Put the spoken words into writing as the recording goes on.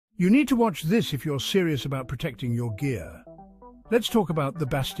You need to watch this if you're serious about protecting your gear. Let's talk about the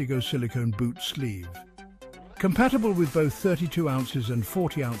Bastigo silicone boot sleeve. Compatible with both 32 ounces and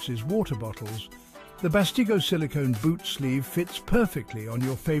 40 ounces water bottles, the Bastigo silicone boot sleeve fits perfectly on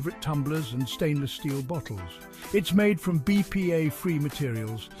your favorite tumblers and stainless steel bottles. It's made from BPA-free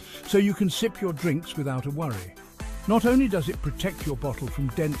materials, so you can sip your drinks without a worry. Not only does it protect your bottle from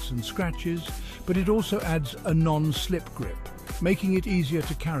dents and scratches, but it also adds a non-slip grip, making it easier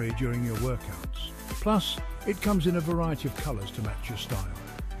to carry during your workouts. Plus, it comes in a variety of colors to match your style.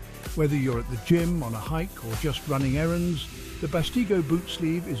 Whether you're at the gym, on a hike, or just running errands, the Bastigo boot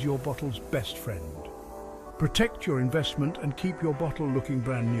sleeve is your bottle's best friend. Protect your investment and keep your bottle looking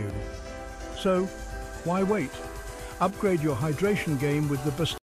brand new. So, why wait? Upgrade your hydration game with the Bastigo